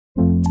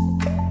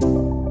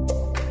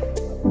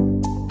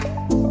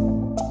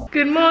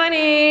Good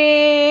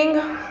morning.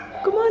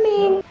 Good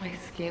morning. My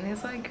skin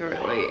is like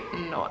really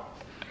not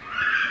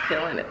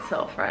feeling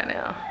itself right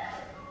now.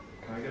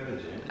 Can I go to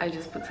the gym? I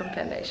just put some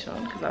foundation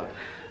on because I'm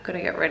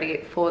gonna get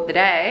ready for the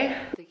day.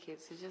 The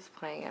kids are just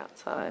playing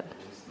outside.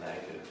 Just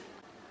naked.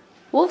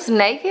 Wolf's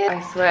naked?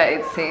 I swear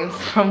it seems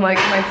from like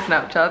my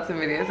Snapchats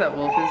and videos that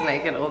Wolf is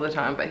naked all the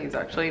time, but he's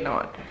actually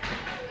not.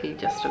 He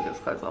just took his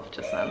clothes off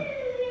just then.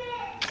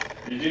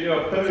 Did you do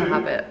a poo? It's a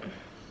habit.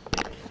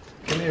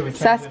 Come here, we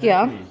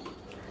Saskia.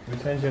 We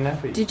changed your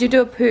nappy. Did you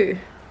do a poo?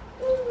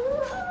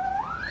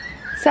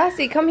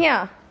 Sassy, come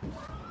here.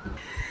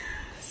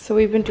 So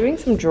we've been doing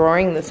some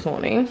drawing this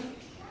morning.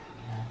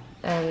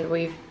 And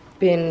we've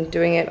been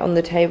doing it on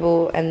the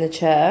table and the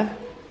chair,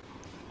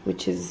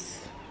 which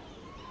is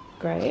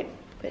great.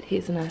 But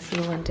here's a nice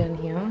little one down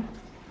here.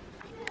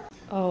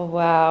 Oh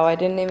wow, I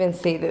didn't even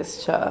see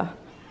this chair.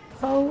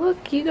 Oh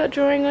look, you got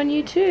drawing on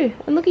you too.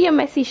 And look at your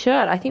messy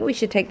shirt. I think we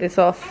should take this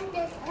off.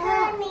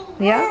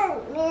 Yeah?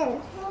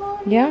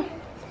 Yeah?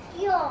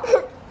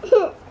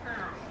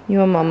 You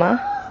want mama?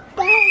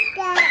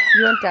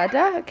 You want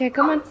dada? Okay,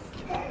 come on.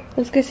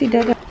 Let's go see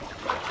dada.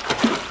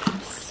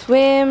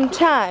 Swim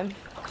time.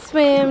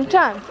 Swim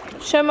time.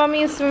 Show mommy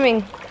you're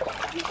swimming.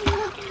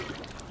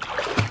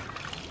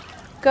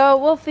 Go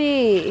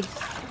Wolfie.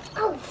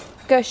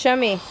 Go show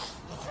me.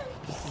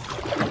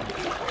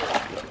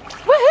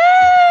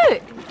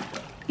 Woohoo!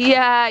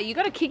 Yeah, you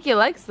gotta kick your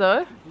legs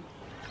though.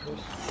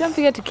 Don't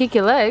forget to kick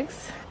your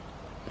legs.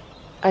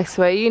 I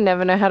swear you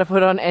never know how to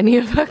put on any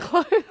of her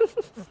clothes.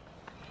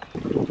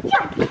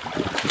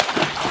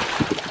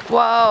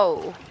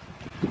 Whoa.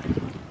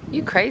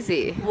 You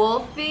crazy.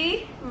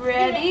 Wolfie,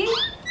 ready?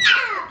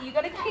 You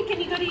gotta kick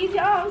and you gotta use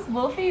your arms.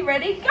 Wolfie,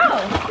 ready? Go!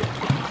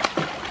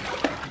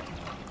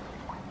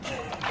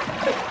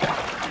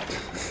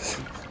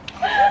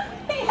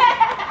 Yeah!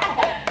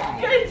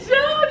 Good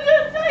job!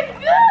 You're so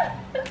good!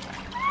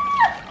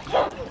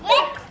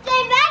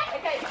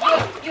 Okay,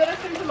 you wanna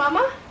swim to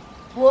mama?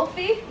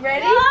 Wolfie,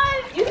 ready? I'm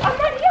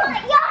right here.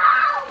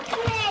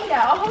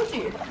 Yeah, I'll hold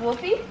you.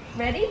 Wolfie,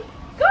 ready?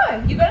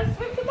 Go! You gotta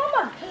swim to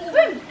mama.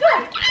 Swim, go!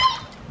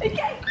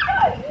 Okay, go!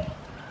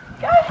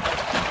 Go!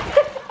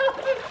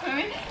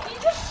 You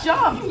just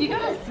jumped. You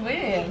gotta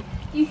swim.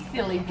 You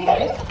silly boy. You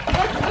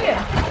gotta swim.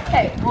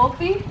 Okay,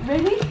 Wolfie,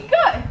 ready?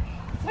 Go!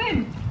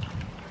 Swim.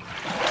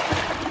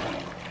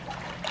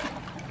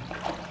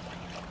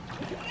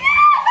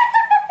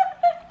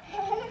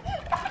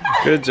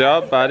 Good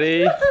job,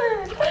 buddy.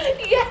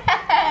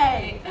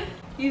 Yay!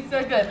 You're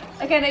so good.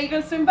 Okay, now you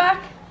gotta swim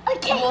back.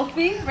 Okay.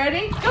 Wolfie,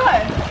 ready? Go!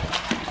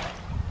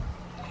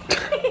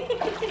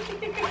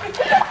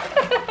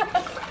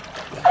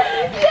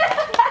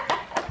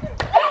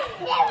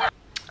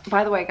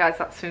 By the way guys,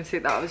 that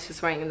swimsuit that I was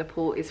just wearing in the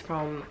pool is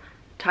from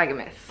Tiger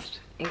Mist,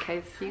 in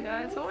case you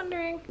guys are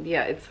wondering.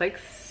 Yeah, it's like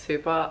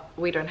super,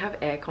 we don't have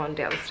aircon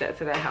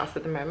downstairs at our house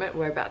at the moment.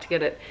 We're about to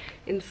get it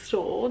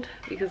installed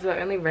because we're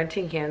only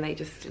renting here and they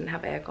just didn't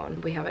have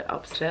aircon. We have it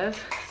upstairs,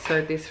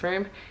 so this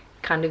room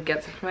kind of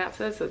gets it from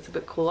outside, so it's a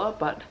bit cooler,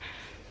 but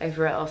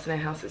everywhere else in our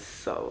house is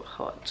so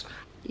hot.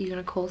 You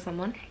gonna call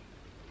someone?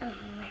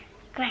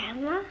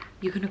 Grandma.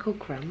 You're gonna call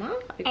grandma?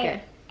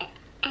 Okay.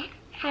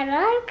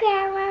 Hello,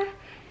 Grandma.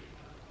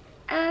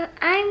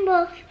 I'm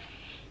Wolf.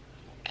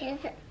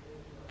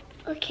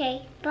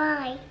 Okay,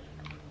 bye.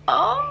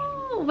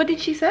 Oh, what did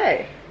she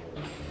say?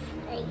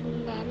 Like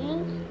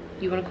Nanny.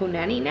 You wanna call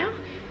Nanny now?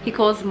 He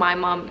calls my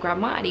mom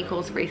grandma and he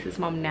calls Reese's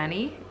mom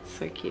Nanny. It's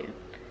so cute.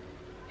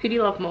 Who do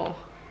you love more?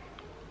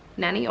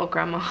 Nanny or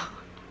grandma?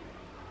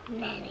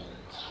 Nanny.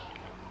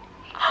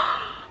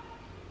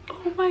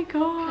 Oh my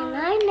god.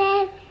 Hello,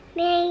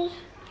 Nanny.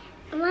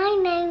 My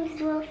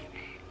name's Wolf.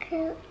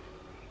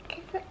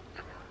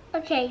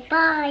 Okay,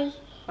 bye.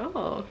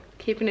 Oh,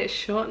 keeping it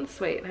short and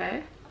sweet,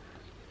 hey?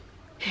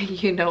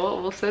 You know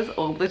what Wolf says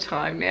all the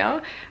time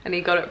now? And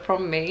he got it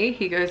from me.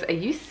 He goes, are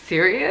you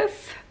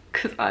serious?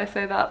 Because I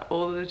say that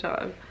all the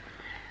time.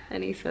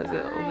 And he says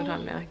it all the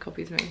time now. He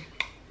copies me.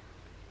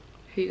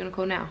 Who are you going to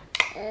call now?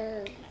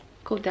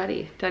 Call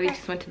Daddy. Daddy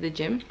just went to the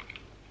gym.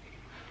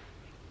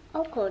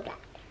 I'll call Dad.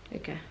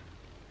 Okay.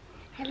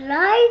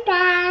 Hello,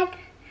 Dad.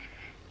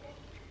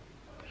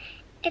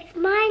 It's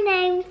my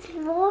name's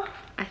Wolf.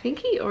 I think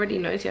he already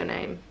knows your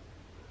name.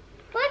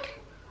 What?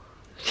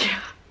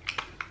 Yeah.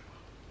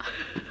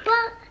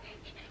 But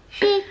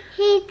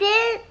he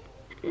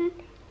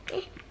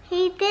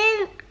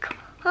didn't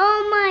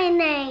call my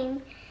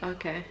name.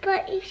 Okay.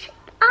 But he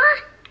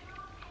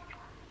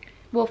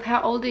Wolf,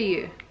 how old are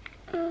you?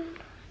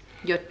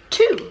 You're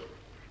 2.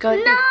 Go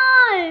ahead.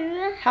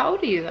 No. How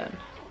old are you then?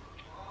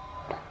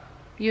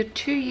 You're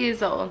 2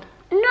 years old.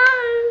 No.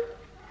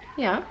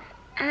 Yeah.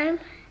 I'm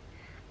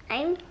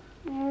 1.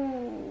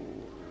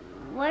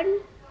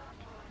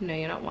 No,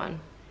 you're not 1.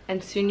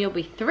 And soon you'll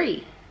be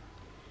 3.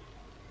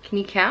 Can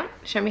you count?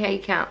 Show me how you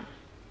count.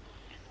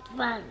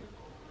 1,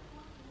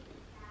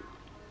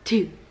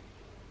 2,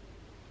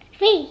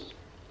 3,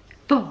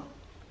 4.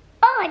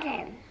 all of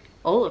them.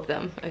 All of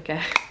them?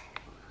 Okay.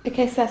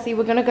 Okay, Sassy,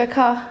 we're gonna go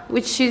car.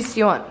 Which shoes do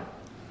you want?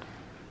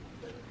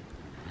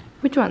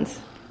 Which ones?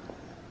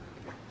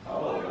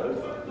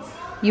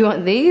 You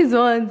want these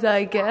ones,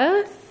 I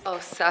guess? Oh,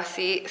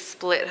 Sassy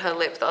split her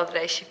lip the other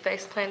day. She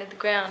face planted the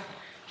ground.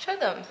 Show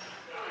them.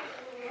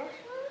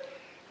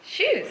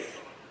 Shoes.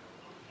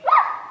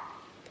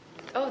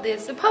 Oh,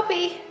 there's the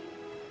puppy.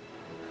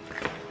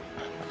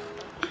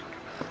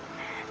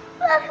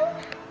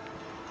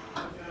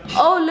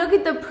 Oh, look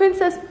at the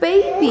princess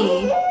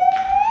baby.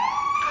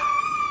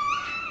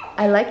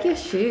 I like your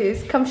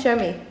shoes. Come show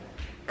me.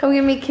 Come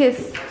give me a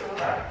kiss.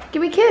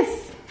 Give me a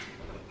kiss.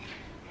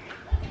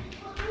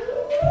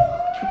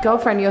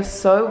 Girlfriend, you're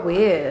so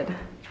weird.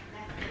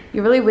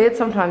 You're really weird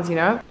sometimes, you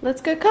know. Let's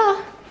go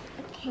car.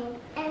 Okay,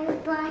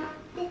 and buy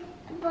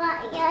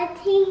your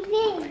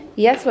TV.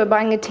 Yes, we're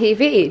buying a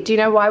TV. Do you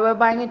know why we're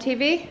buying a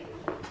TV?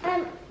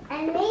 And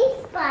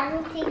this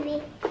buying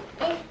TV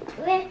is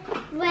we're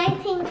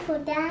waiting for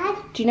Dad.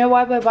 Do you know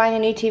why we're buying a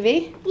new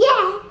TV?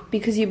 Yeah.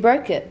 Because you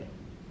broke it.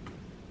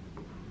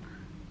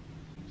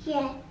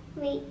 Yeah,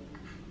 we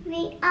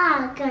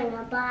are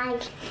gonna buy.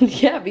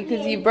 Yeah,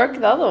 because you broke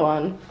the other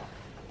one.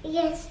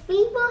 Yes, we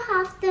will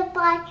have to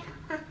buy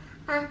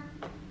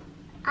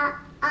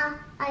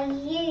a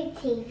new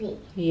TV.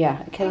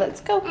 Yeah, okay,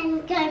 let's go.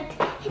 And go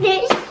to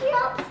the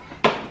shops.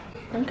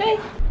 Okay.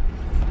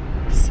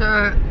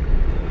 So,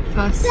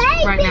 first,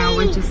 right now,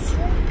 we're just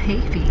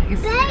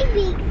babies.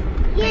 Baby.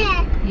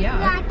 Yeah. Yeah.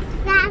 Like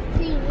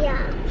Saskia.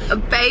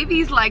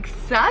 Babies like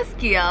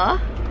Saskia?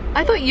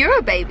 I thought you were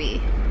a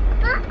baby.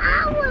 But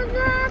I was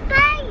a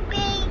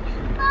baby.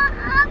 But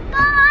I'm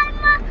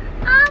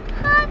a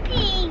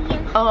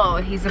puppy. Oh,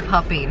 he's a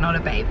puppy, not a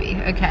baby.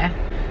 Okay.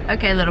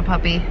 Okay, little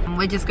puppy.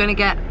 We're just gonna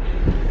get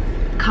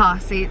car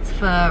seats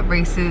for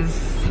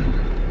Reese's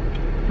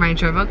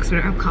Range Rover because we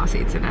don't have car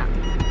seats in it.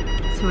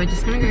 So we're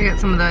just gonna go get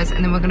some of those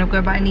and then we're gonna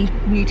go buy a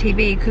new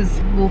TV because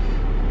Wolf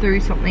threw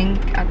something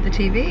at the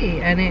TV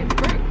and it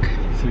broke.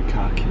 Threw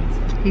car keys.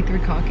 He threw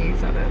car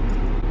keys at it.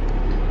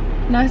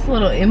 Nice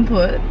little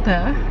input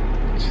there.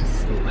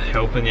 Just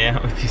helping you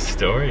out with your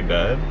story,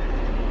 babe.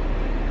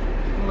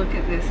 Look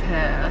at this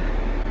hair.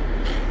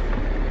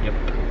 Yep,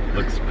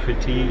 looks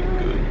pretty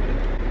good.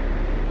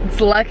 It's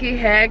lucky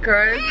hair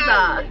grows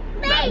back.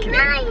 Me.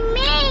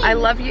 I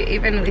love you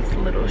even with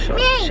little short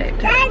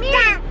shaped hair.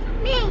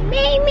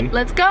 Me.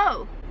 Let's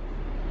go.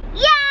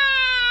 Yeah.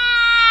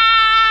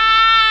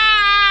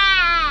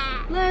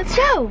 Let's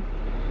go.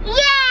 Yeah.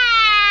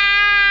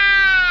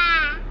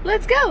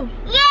 Let's go.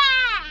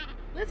 Yeah.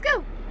 Let's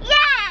go.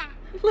 Yeah.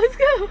 Let's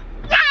go.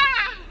 Yeah.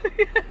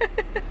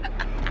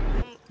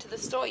 To the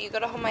store, you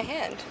gotta hold my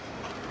hand.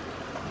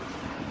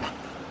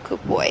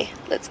 Good boy.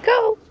 Let's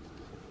go.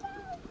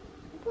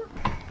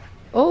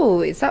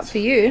 Oh, is that for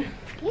you?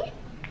 Yeah.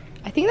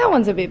 I think that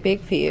one's a bit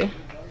big for you.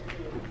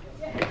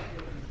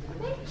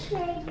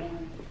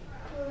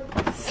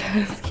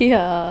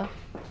 Saskia.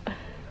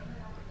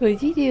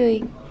 What you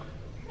doing?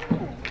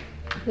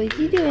 What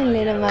you doing,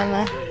 little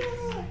mama?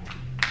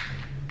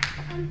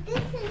 This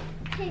is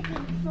too big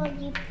for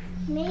you,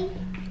 me.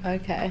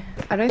 Okay.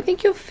 I don't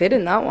think you'll fit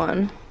in that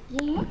one.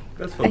 Yeah.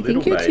 That's for I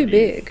think you're too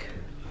big.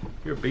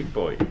 You're a big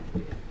boy.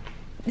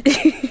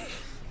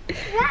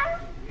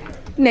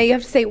 No, you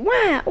have to say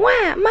wah,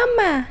 wah,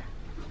 mama.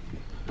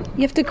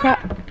 You have to cry.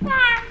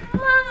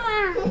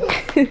 Mama.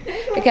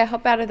 Okay,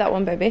 hop out of that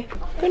one, baby.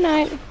 Good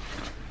night.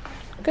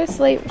 Go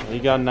sleep. You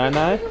going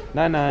night-night?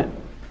 Night-night.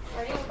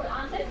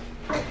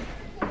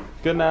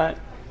 Good night.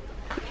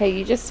 Okay,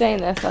 you just stay in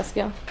there,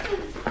 Saskia.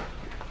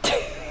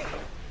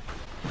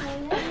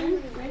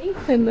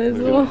 And there's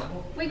more.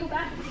 Wiggle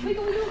back.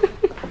 Wiggle.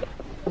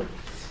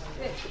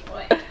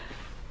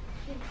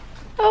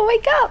 Oh,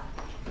 wake up.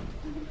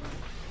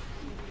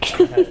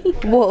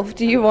 Wolf,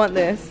 do you want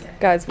this?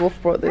 Guys, Wolf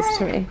brought this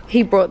to me.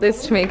 He brought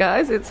this to me,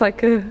 guys. It's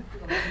like a You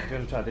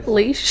want to try this?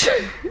 leash.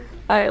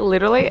 I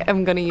literally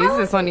am gonna use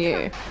this on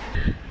you.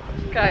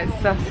 Guys,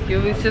 Saskia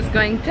was just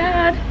going,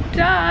 Dad,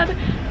 Dad,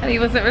 and he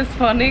wasn't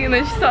responding, and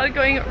then she started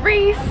going,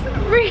 Reese,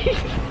 Reese.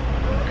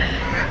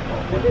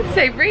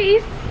 Say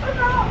Reese.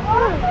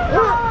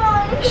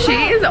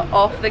 She is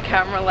off the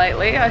camera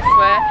lately, I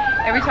swear.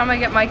 Every time I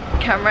get my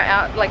camera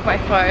out, like my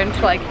phone,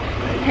 to like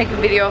take a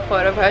video or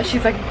photo of her,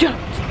 she's like, don't.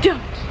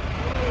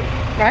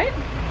 Right?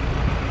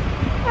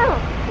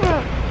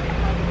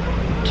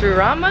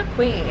 Drama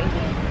queen.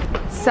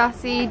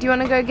 Sassy, do you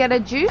want to go get a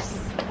juice?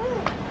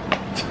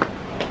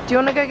 Do you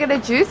want to go get a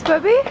juice,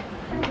 baby?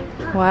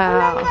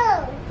 Wow.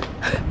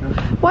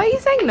 Why are you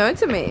saying no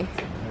to me?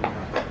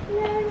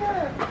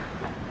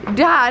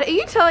 Dad, are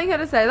you telling her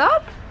to say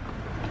that?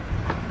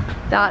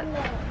 That,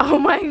 oh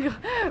my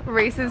god,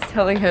 Reese is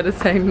telling her to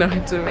say no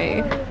to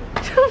me.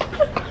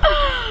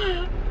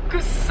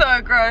 So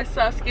gross.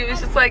 Saskia was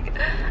just like,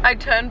 I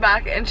turned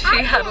back and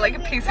she had like a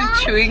piece of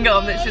chewing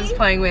gum that she was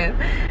playing with,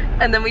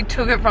 and then we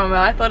took it from her.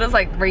 I thought it was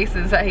like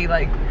Reese's that he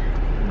like,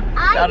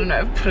 I don't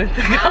know, put it in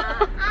the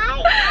car.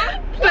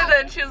 But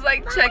then she was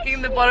like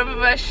checking the bottom of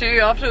her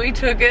shoe after we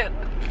took it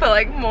for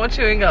like more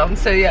chewing gum.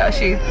 So yeah,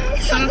 she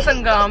spun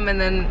some gum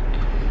and then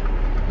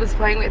was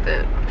playing with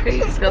it. Pretty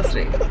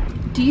disgusting.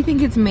 Do you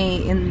think it's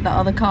me in the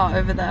other car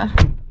over there?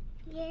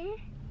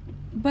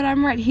 But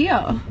I'm right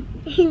here.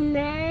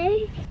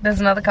 No. There's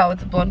another car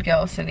with a blonde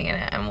girl sitting in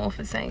it and Wolf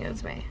is saying it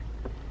was me.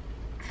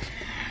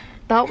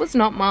 That was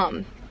not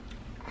Mum.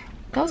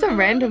 That was a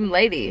random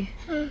lady.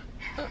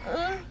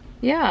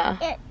 Yeah.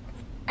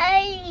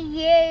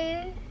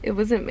 You. It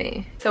wasn't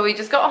me. So we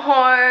just got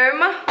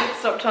home. We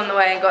stopped on the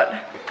way and got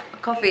a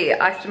coffee,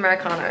 iced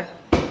Americano.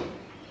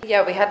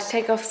 Yeah, we had to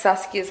take off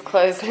Saskia's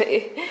clothes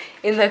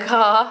in the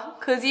car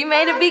because you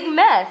made a big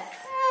mess.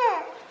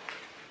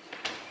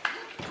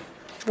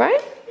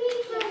 Right?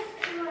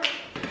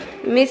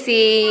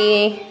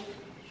 Missy.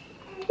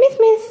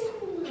 Miss.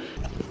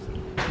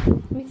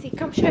 Missy,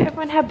 come show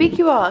everyone how big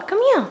you are.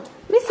 Come here.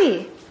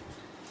 Missy.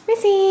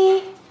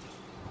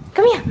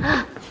 Come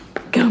here.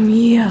 Come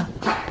here.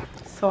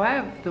 So I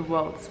have the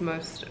world's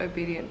most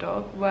obedient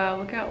dog. Wow,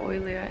 look how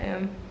oily I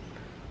am.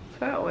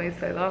 So I always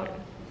say that.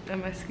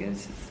 And my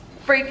skin's just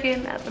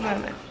freaking at the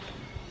moment.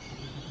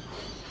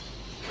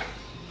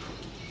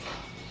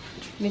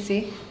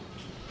 Missy.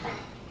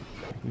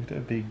 Look at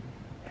that big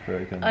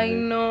broken I lip.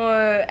 know.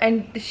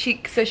 And she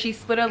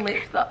split her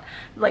lip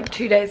like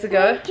 2 days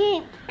ago.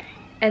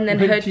 And then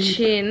her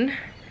chin,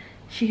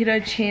 she hit her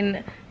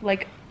chin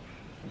like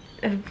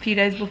a few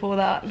days before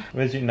that.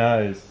 Where's your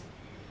nose?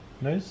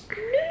 Nose?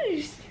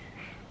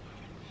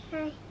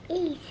 Nose.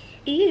 East.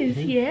 Ears,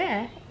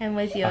 yeah. And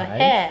where's your Eyes.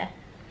 hair?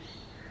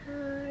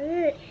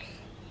 Lips.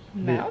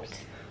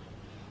 Mouth.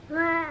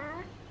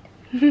 Mouth.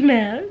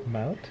 Mouth.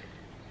 Mouth?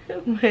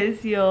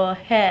 Where's your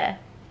hair?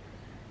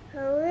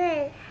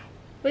 Lips.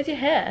 Where's your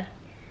hair?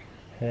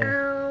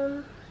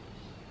 Hair.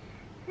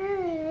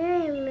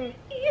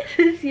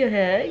 Yes, your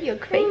hair. Your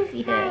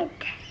crazy hair.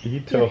 You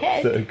Your talk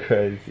head. so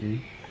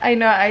crazy. I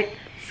know, I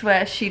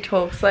swear she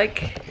talks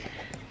like,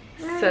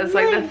 says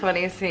like the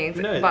funniest things,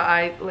 No. but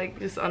I like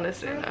just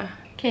honestly know.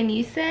 Can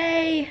you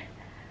say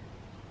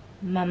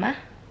mama?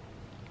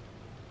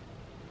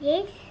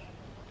 Yes.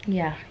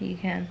 Yeah, you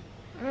can.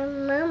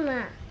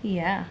 Mama.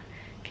 Yeah.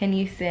 Can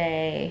you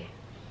say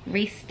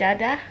Reese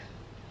Dada?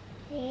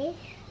 Yes.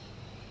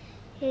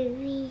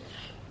 Reese.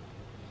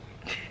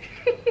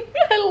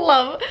 I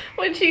love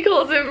when she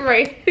calls him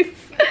Reese.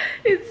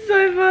 It's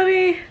so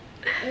funny.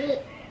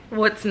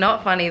 What's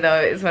not funny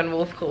though is when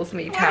Wolf calls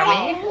me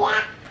Tammy.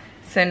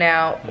 So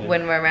now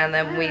when we're around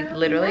them, we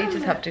literally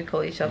just have to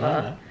call each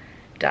other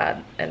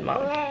Dad and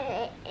Mum.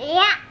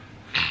 Yeah.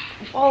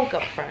 Oh,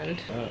 girlfriend.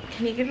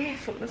 Can you give me a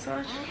foot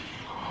massage?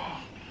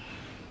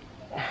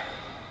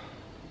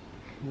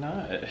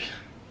 No.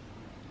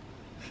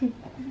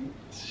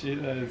 She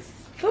does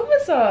Foot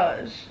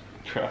massage.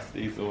 trust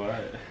these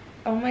away.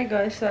 Oh my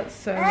gosh, that's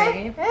so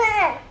mean.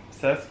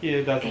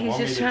 Saskia doesn't He's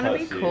want just me to trying to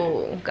touch be you.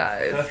 cool,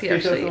 guys. He Saskia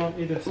doesn't actually want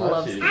me to touch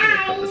loves you.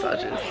 giving foot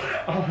massages.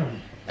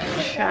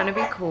 He's trying to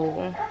be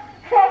cool.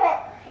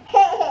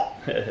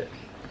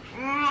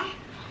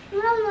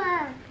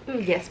 Mama.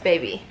 Yes,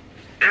 baby.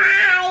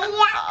 Yeah.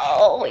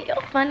 Oh,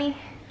 you're funny.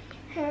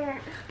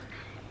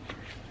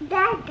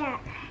 Dada.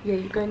 Yeah,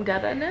 you're going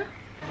Dada now?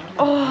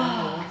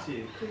 Oh,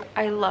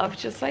 I love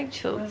just like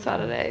chilled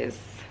Saturdays.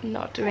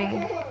 Not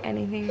doing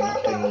anything,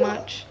 not doing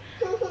much.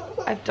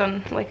 I've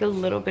done like a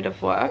little bit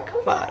of work,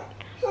 but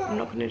I'm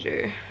not gonna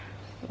do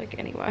like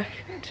any work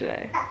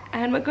today.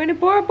 And we're going to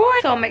Bora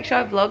Bora, so I'll make sure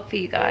I vlog for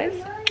you guys.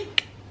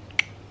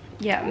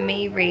 Yeah,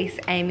 me, Reese,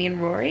 Amy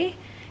and Rory.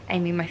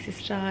 Amy, my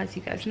sister, as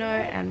you guys know,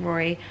 and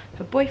Rory,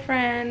 her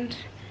boyfriend.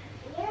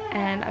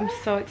 And I'm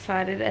so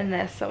excited and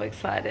they're so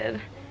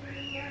excited.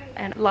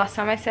 And last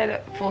time I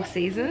said 4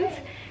 seasons,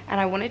 and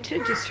I wanted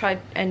to just try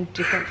in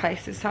different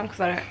places this time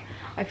because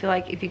I feel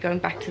like if you're going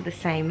back to the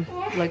same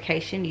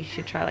location, you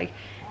should try like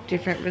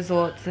different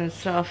resorts and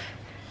stuff.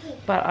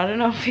 But I don't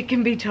know if it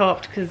can be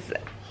topped because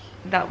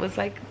that was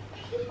like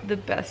the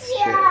best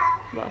trip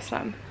last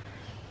time.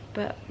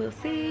 But we'll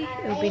see.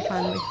 It'll be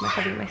fun with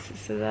having my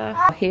sister there.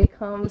 Here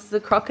comes the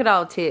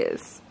crocodile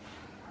tears.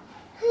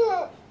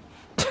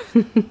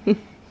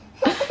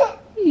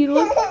 You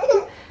look...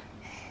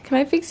 Can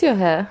I fix your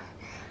hair?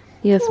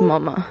 Yes,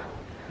 mama.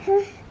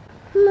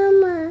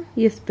 Mama.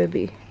 Yes,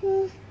 baby.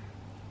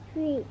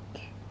 Sweet.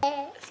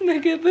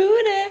 Smack a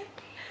booty.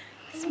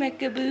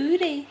 Smack a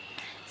booty.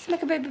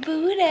 Smack a baby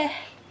booty.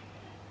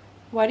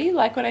 Why do you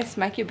like when I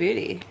smack your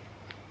booty?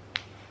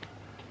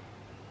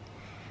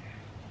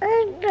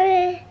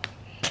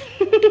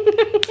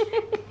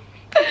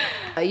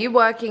 Are you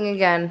working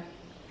again?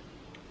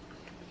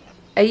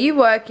 Are you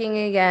working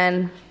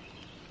again?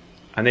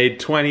 I need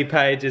 20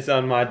 pages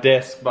on my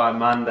desk by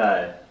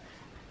Monday.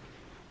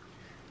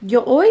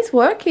 You're always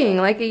working.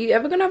 Like, are you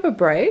ever gonna have a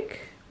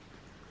break?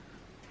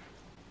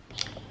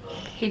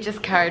 He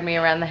just carried me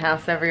around the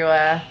house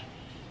everywhere.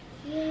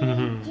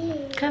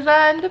 Cause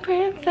I'm the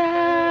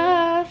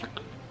princess.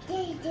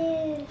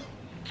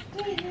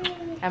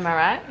 Am I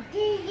right?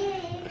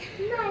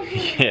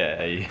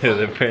 Yeah, you're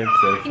the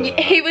princess.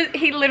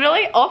 He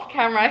literally off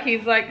camera,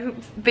 he's like,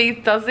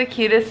 does the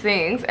cutest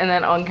things, and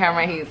then on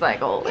camera he's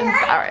like all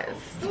embarrassed.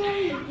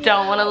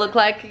 Don't want to look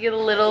like you're a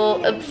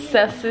little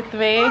obsessed with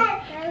me.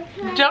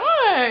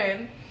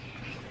 Don't.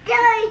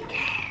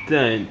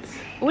 Don't.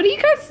 What are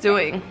you guys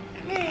doing?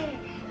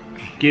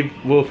 Give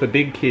Wolf a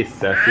big kiss,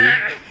 Sassy.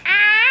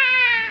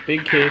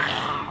 Big kiss.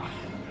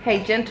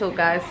 Hey, gentle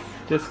guys.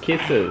 Just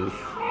kisses.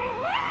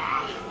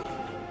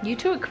 You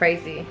two are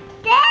crazy.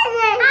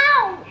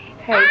 Ow!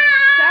 Hey,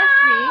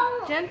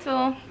 Sassy,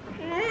 gentle.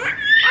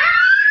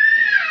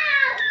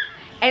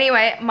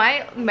 Anyway,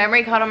 my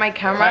memory card on my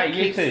camera Hey,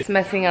 you keeps too.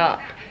 messing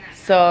up.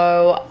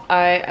 So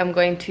I am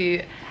going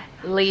to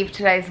leave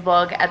today's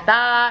vlog at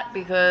that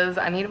because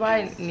I need to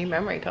buy new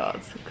memory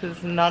cards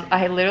because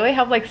I literally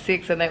have like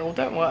 6 and they all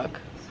don't work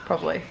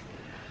properly.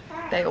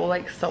 They all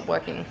like stop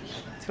working.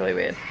 It's really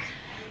weird.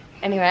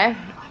 Anyway.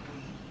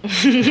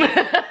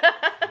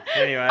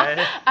 Anyway.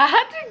 I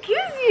had to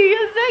kiss you,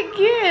 you're so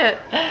cute.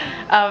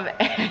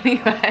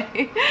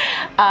 Anyway,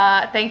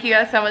 thank you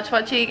guys so much for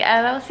watching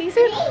and I'll see you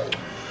soon.